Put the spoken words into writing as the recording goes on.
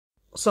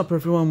What's up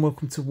everyone,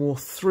 welcome to War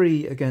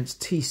 3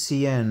 against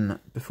TCN.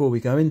 Before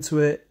we go into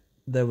it,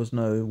 there was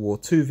no War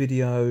 2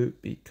 video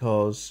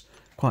because,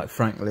 quite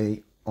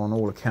frankly, on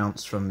all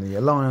accounts from the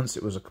Alliance,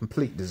 it was a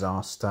complete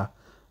disaster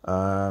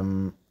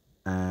and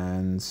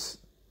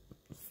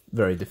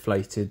very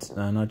deflated,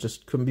 and I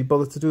just couldn't be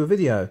bothered to do a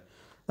video.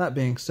 That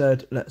being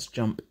said, let's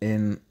jump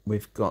in.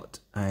 We've got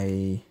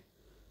a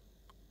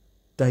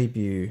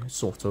debut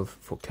sort of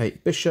for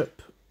Kate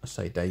Bishop. I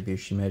say debut,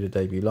 she made a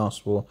debut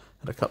last war,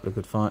 had a couple of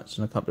good fights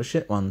and a couple of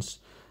shit ones.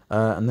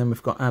 And then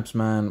we've got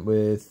Absman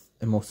with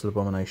Immortal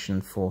Abomination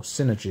for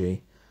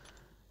Synergy.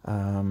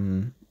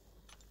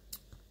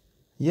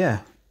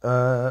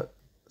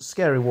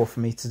 Scary war for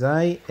me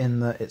today, in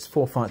that it's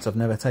 4 fights I've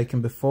never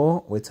taken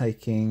before. We're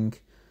taking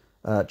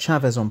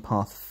Chavez on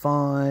Path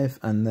 5,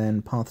 and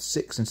then Path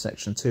 6 in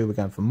Section 2 we're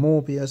going for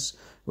Morbius,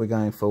 we're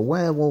going for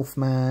Werewolf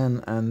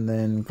Man, and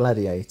then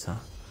Gladiator.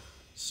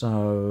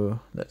 So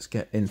let's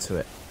get into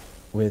it.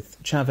 With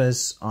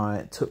Chavez,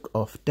 I took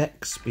off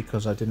Dex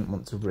because I didn't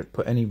want to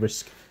put any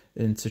risk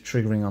into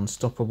triggering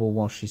Unstoppable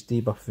while she's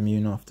debuff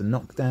immune after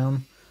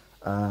knockdown,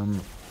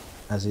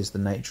 as is the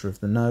nature of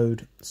the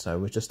node. So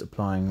we're just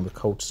applying the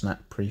Cold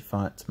Snap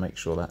pre-fight to make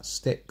sure that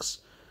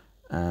sticks,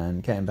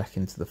 and getting back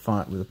into the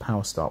fight with a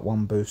Power Start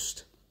 1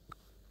 boost.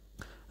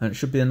 And it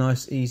should be a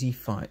nice easy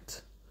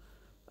fight.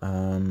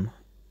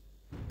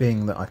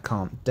 Being that I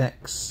can't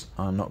Dex,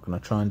 I'm not going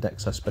to try and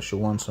Dex her special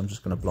 1, so I'm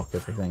just going to block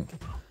everything.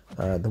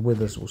 The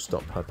Withers will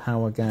stop her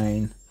power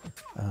gain,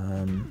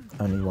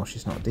 only while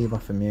she's not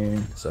debuff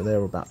immune, so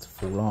they're about to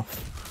fall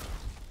off.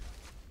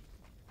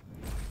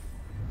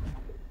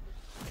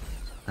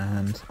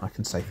 And I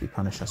can safely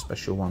punish her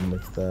special 1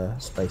 with the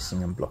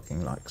spacing and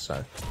blocking like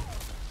so.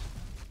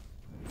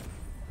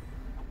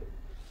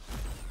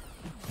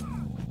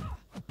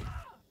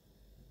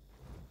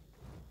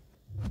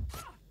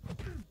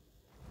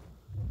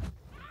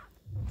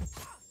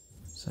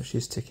 So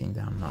she's ticking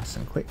down nice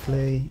and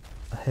quickly.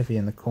 A heavy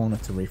in the corner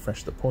to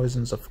refresh the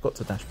poisons. I forgot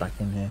to dash back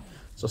in here,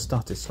 so I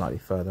started slightly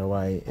further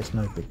away. It's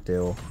no big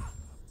deal.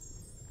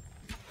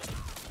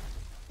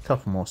 A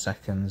couple more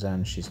seconds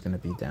and she's going to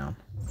be down.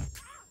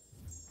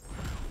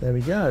 There we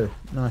go.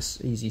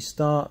 Nice easy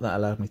start. That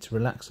allowed me to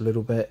relax a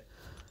little bit.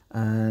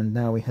 And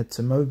now we head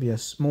to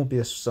Morbius,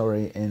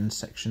 in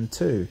Section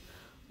 2.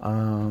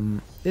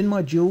 In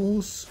my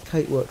duels,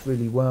 Kate worked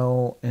really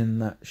well in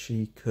that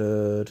she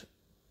could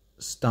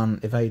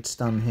evade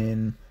stun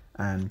him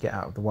and get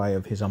out of the way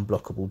of his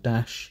unblockable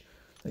dash,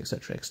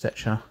 etc,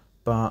 etc.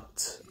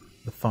 But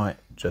the fight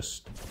I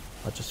just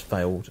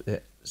failed.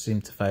 It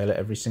seemed to fail it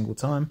every single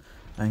time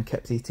and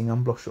kept eating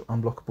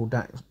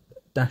unblockable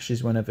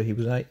dashes whenever he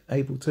was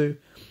able to,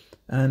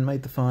 and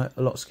made the fight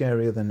a lot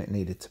scarier than it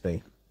needed to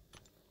be.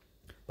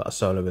 But a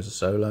solo is a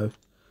solo,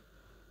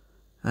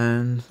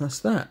 and that's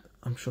that.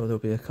 I'm sure there'll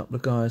be a couple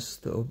of guys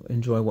that'll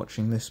enjoy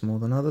watching this more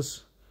than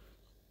others.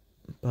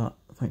 But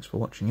thanks for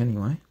watching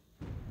anyway.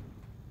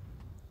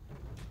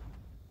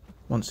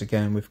 Once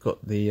again, we've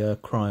got the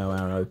cryo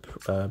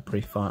arrow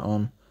pre-fight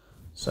on.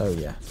 So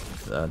yeah,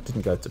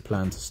 didn't go to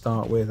plan to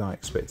start with. I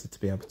expected to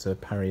be able to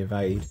parry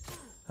evade,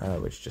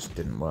 which just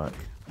didn't work.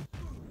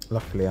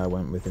 Luckily I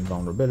went with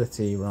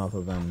invulnerability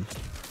rather than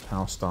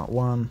Power Start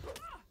 1.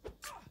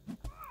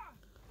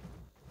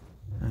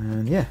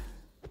 And yeah,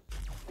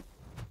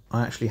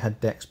 I actually had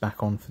Dex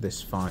back on for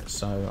this fight,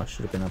 so I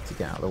should have been able to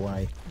get out of the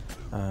way.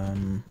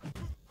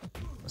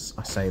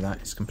 I say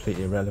that, it's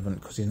completely irrelevant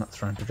because he's not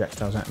throwing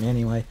projectiles at me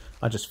anyway.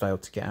 I just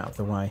failed to get out of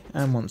the way.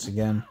 And once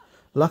again,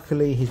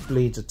 luckily his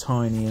bleeds are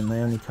tiny and they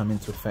only come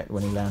into effect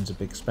when he lands a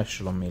big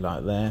special on me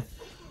like there.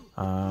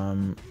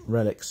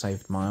 Relic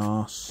saved my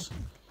ass,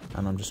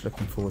 and I'm just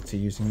looking forward to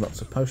using lots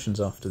of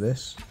potions after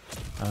this.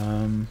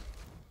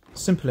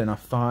 Simple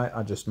enough fight,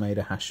 I just made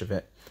a hash of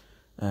it,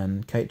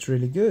 and Kate's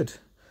really good.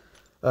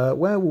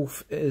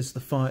 Werewolf is the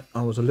fight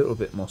I was a little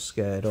bit more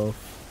scared of.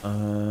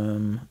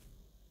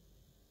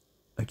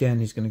 Again,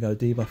 he's going to go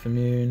debuff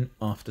immune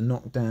after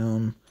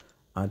knockdown.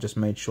 I just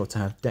made sure to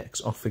have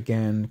Dex off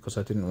again because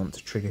I didn't want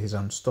to trigger his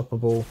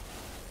Unstoppable.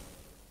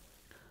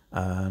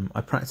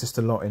 I practiced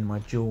a lot in my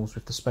duels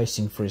with the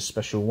spacing for his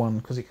special 1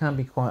 because it can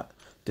be quite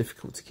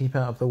difficult to keep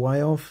out of the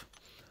way of.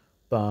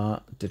 But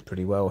did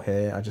pretty well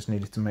here. I just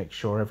needed to make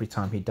sure every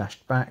time he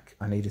dashed back,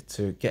 I needed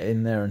to get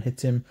in there and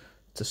hit him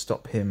to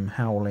stop him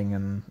howling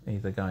and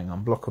either going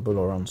unblockable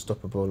or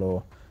unstoppable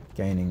or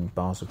gaining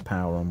bars of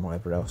power on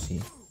whatever else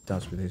he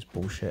does with his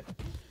bullshit.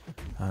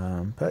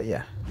 But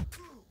yeah,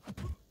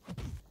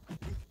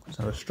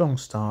 so a strong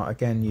start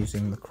again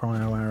using the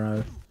cryo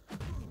arrow.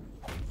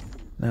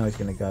 Now he's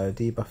going to go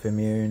debuff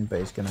immune, but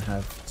he's going to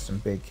have some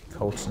big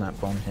cold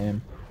snap on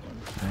him,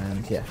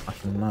 and yeah, I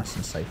can nice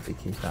and safely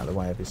keep out of the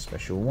way of his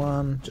special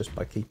 1 just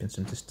by keeping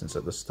some distance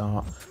at the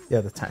start. The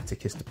other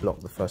tactic is to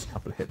block the first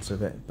couple of hits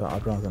of it, but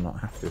I'd rather not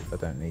have to if I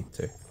don't need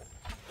to.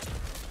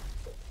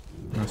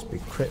 Nice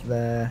big crit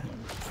there,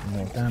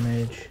 more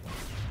damage.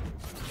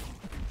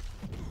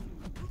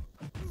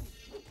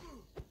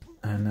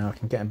 And now I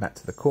can get him back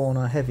to the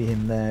corner, heavy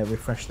him there,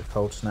 refresh the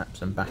cold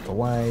snaps and back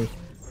away.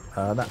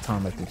 That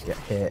time I did get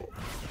hit,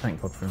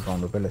 thank God for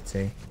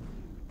invulnerability,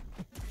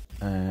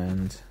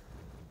 and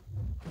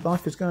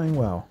life is going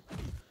well.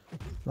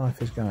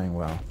 Life is going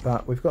well,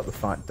 but we've got the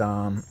fight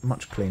done,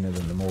 much cleaner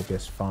than the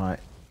Morbius fight.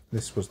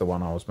 This was the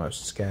one I was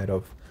most scared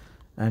of,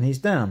 and he's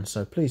down,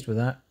 so pleased with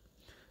that.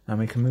 And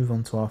we can move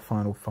on to our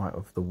final fight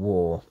of the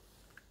war,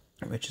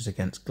 which is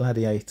against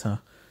Gladiator.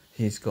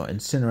 He's got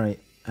Incinerate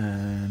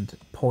and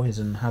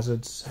Poison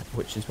hazards,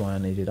 which is why I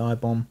needed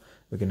I-Bomb.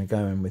 We're going to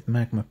go in with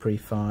Magma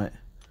pre-fight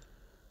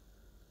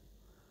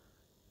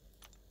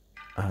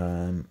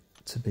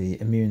to be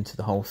immune to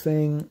the whole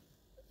thing.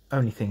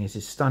 Only thing is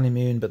he's stun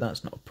immune, but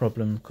that's not a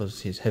problem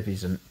because his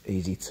heavies are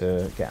easy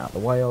to get out of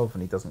the way of,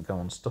 and he doesn't go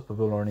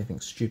unstoppable or anything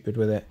stupid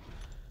with it.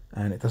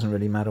 And it doesn't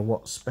really matter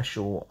what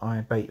special I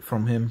bait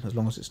from him as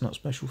long as it's not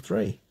special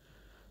 3.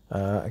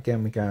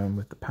 Again, we're going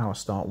with the Power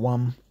Start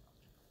 1.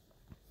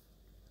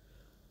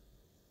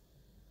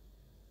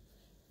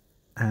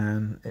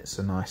 And it's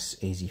a nice,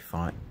 easy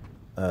fight.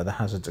 The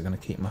hazards are going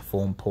to keep my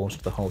form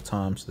paused the whole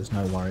time, so there's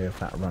no worry of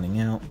that running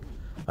out.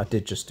 I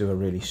did just do a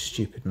really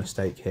stupid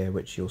mistake here,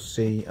 which you'll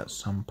see at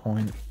some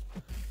point.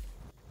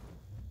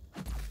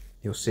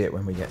 You'll see it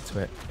when we get to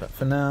it. But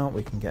for now,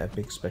 we can get a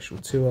big special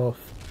 2 off,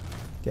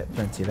 get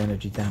plenty of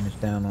energy damage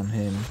down on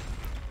him,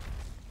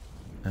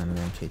 and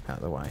then keep out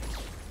of the way.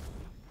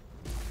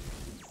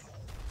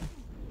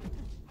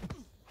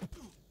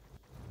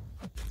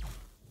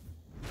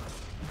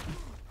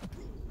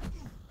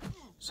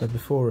 So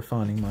before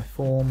refining my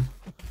form,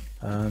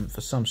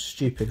 for some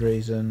stupid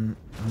reason,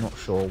 I'm not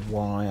sure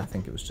why, I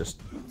think it was just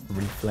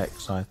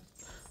reflex, I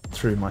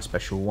threw my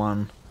special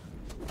 1,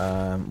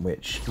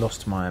 which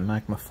lost my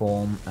magma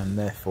form and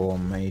therefore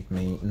made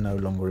me no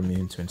longer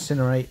immune to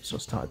Incinerate, so I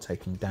started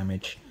taking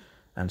damage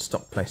and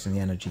stopped placing the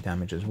energy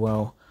damage as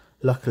well.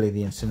 Luckily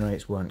the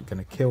Incinerates weren't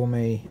going to kill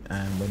me,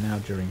 and we're now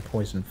during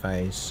poison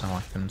phase, so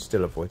I can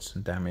still avoid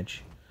some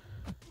damage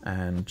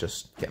and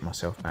just get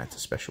myself back to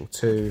special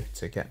 2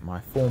 to get my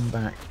form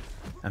back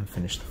and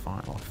finish the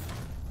fight off.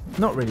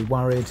 Not really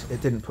worried,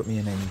 it didn't put me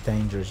in any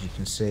danger as you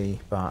can see,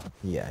 but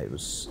yeah, it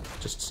was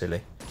just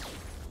silly.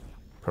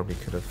 Probably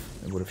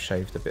it would have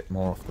shaved a bit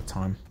more off the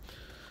time.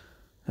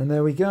 And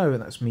there we go,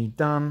 that's me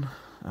done.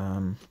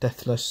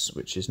 Deathless,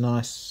 which is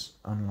nice,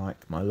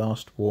 unlike my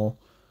last war.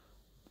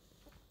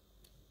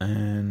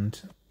 And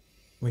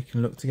we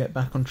can look to get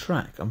back on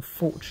track.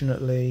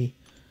 Unfortunately,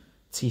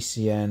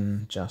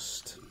 TCN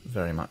just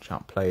very much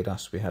outplayed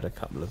us. We had a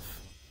couple of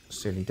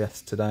silly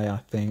deaths today, I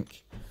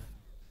think,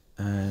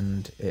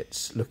 and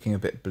it's looking a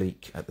bit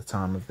bleak at the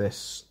time of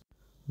this.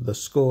 The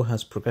score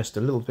has progressed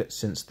a little bit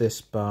since this,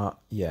 but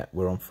yeah,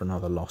 we're on for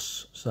another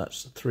loss. So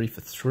that's 3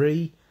 for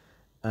 3,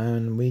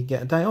 and we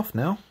get a day off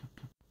now.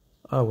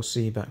 I will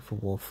see you back for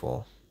War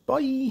 4.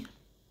 Bye!